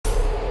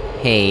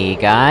Hey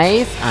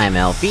guys, I'm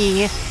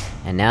LB,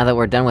 and now that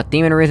we're done with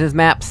Demon Arisen's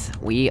maps,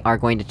 we are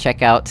going to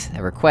check out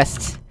a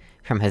request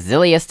from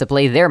Hazellius to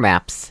play their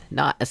maps.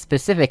 Not a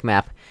specific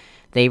map.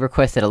 They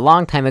requested a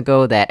long time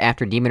ago that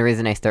after Demon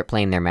Arisen I start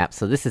playing their maps,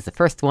 so this is the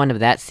first one of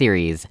that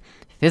series.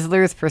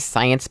 Fizzlers for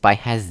Science by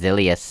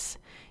Hazellius.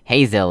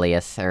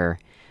 Hazellius, or...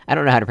 I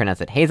don't know how to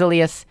pronounce it.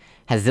 Hazellius?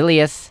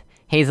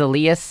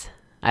 Hazellius?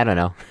 I don't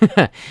know.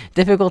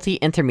 Difficulty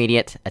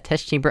Intermediate, a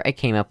test chamber I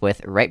came up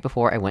with right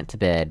before I went to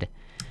bed.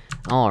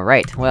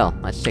 Alright, well,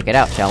 let's check it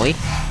out, shall we?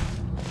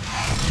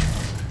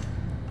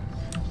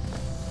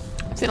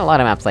 I've seen a lot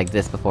of maps like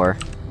this before.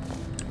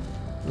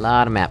 A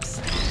lot of maps.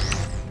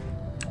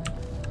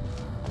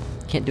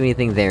 Can't do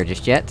anything there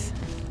just yet.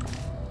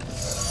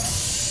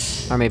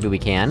 Or maybe we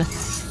can.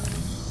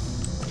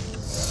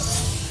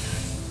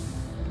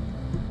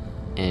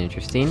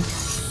 Interesting.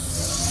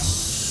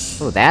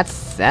 Oh,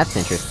 that's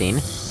interesting.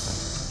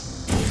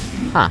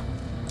 Huh.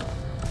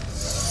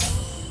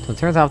 So it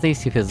turns off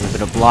these two fizzles,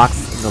 but it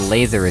blocks the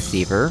laser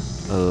receiver.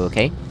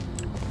 Okay.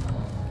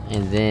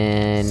 And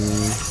then...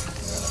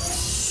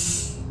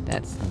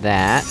 that's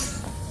that.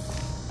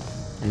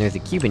 And there's a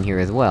cube in here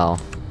as well.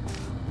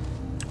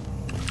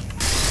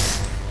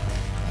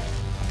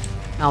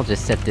 I'll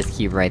just set this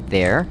cube right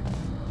there.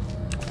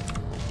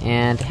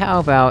 And how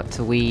about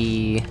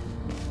we...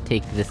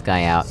 take this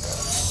guy out?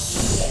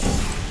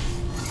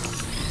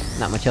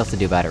 Not much else to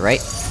do about it,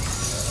 right?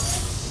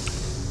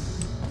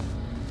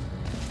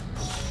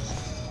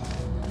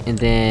 And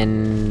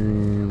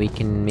then... we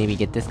can maybe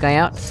get this guy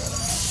out?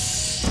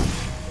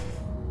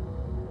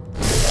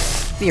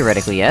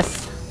 Theoretically,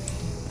 yes.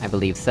 I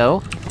believe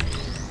so.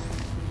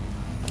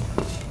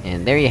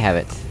 And there you have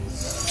it.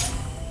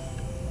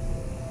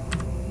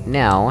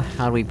 Now,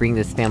 how do we bring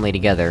this family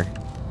together?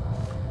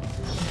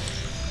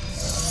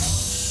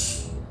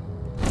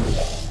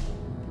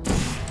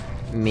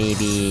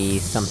 Maybe...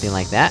 something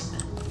like that?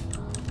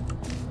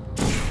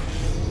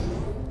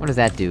 What does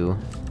that do?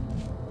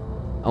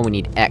 Oh, we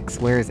need X.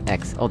 Where's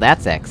X? Oh,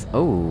 that's X.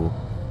 Oh!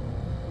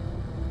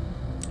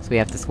 So we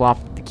have to swap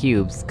the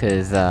cubes,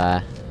 cause,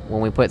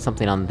 when we put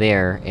something on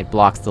there, it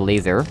blocks the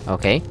laser.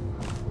 Okay.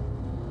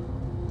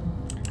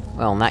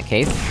 Well, in that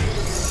case...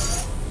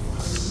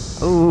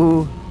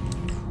 ooh!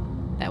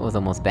 That was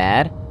almost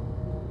bad.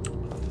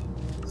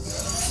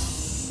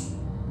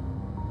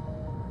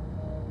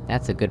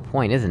 That's a good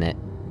point, isn't it?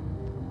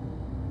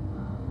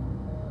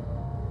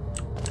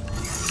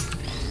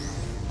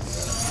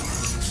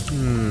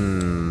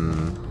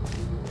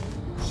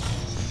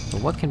 So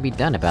what can be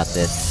done about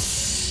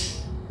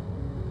this?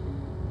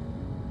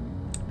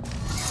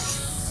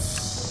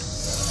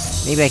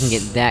 Maybe I can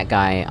get that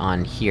guy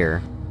on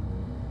here.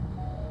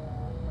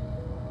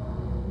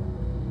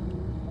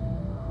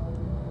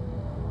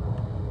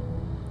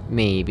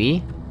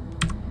 Maybe.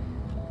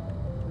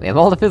 We have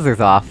all the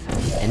fizzlers off,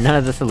 and none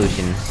of the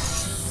solution.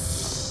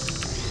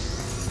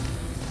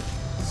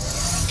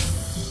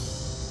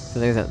 So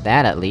there's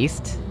that at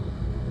least.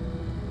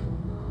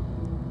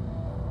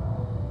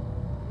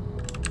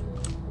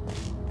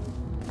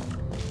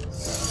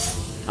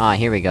 Ah,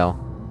 here we go.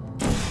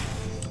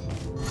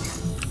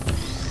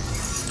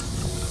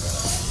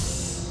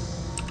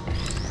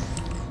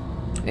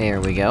 There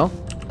we go.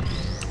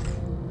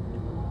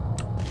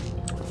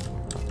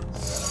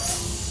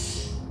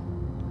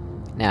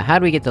 Now, how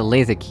do we get the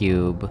laser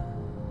cube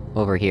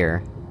over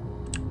here?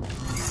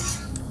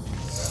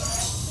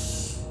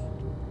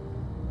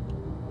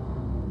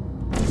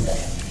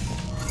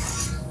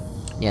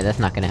 Yeah, that's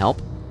not gonna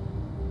help.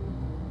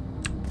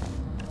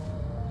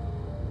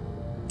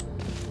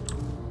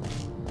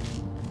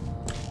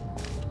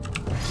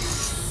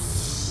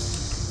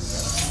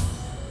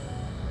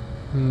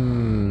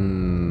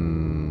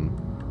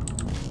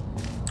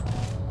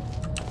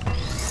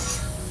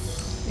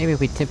 Maybe if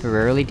we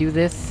temporarily do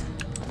this?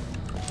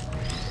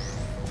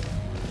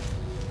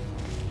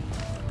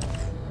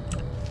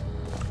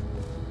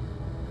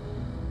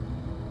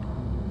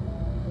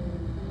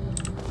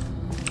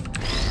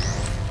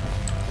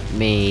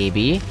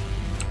 Maybe.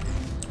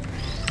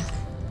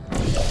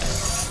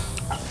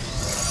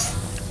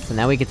 So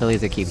now we get the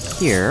laser cube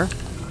here.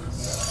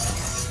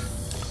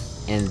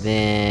 And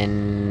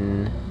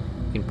then...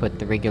 we can put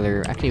the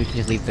regular... actually, we can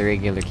just leave the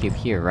regular cube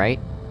here, right?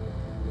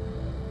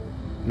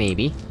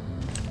 Maybe.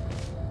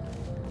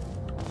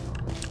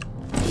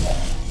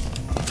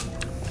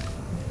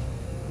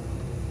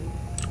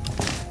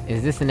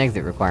 Is this an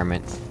exit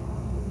requirement?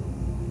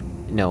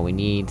 No, we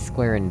need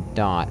square and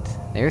dot.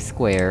 There's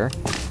square.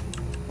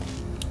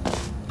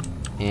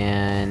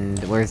 And...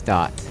 where's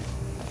dot?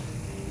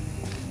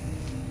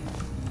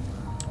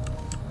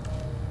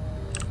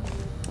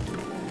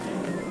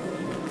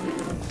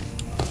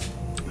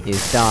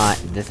 Is dot...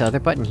 this other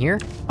button here?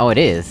 Oh, it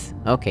is!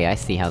 Okay, I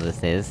see how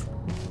this is.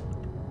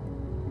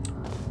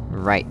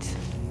 Right.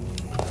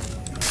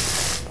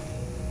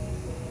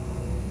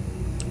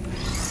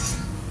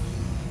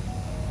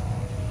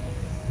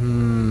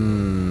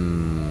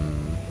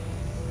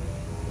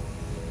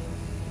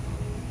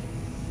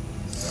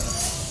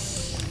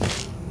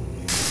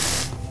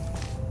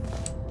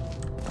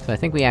 So I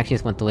think we actually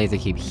just want the laser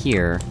cube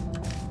here.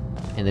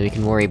 And then we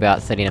can worry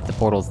about setting up the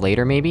portals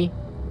later, maybe?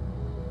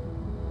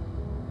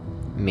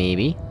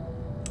 Maybe.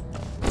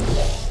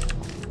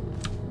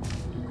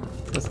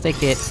 Let's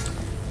take it,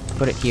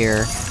 put it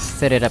here,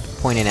 set it up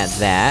pointing at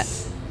that.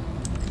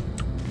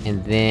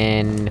 And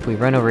then, if we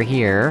run over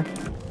here...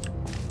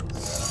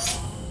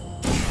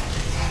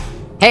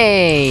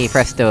 Hey!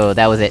 Presto,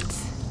 that was it!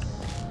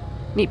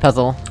 Neat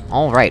puzzle.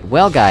 Alright,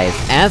 well guys,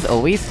 as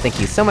always, thank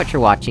you so much for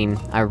watching,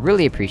 I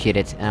really appreciate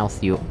it, and I'll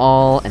see you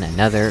all in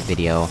another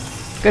video.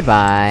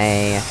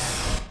 Goodbye!